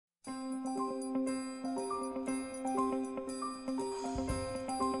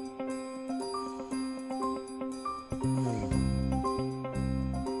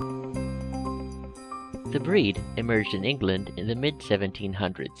The breed emerged in England in the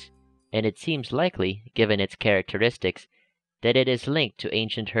mid-1700s, and it seems likely, given its characteristics, that it is linked to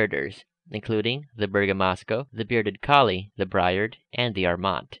ancient herders, including the Bergamasco, the bearded collie, the Briard, and the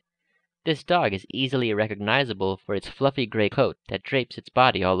Armant. This dog is easily recognizable for its fluffy gray coat that drapes its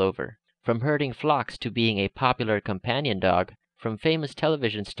body all over. From herding flocks to being a popular companion dog, from famous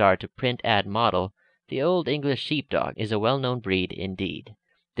television star to print ad model, the Old English Sheepdog is a well-known breed indeed.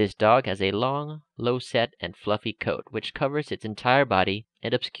 This dog has a long, low-set, and fluffy coat which covers its entire body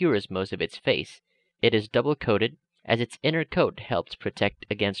and obscures most of its face. It is double-coated, as its inner coat helps protect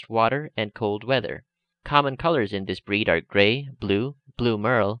against water and cold weather. Common colors in this breed are gray, blue, blue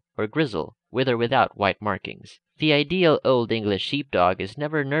merle, or grizzle, with or without white markings. The ideal Old English Sheepdog is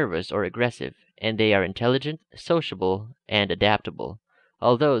never nervous or aggressive, and they are intelligent, sociable, and adaptable,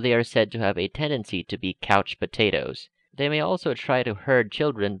 although they are said to have a tendency to be couch potatoes. They may also try to herd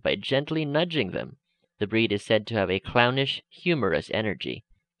children by gently nudging them. The breed is said to have a clownish, humorous energy.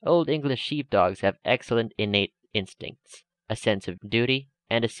 Old English Sheepdogs have excellent innate instincts, a sense of duty,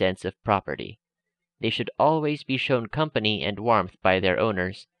 and a sense of property. They should always be shown company and warmth by their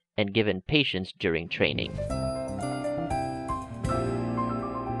owners, and given patience during training.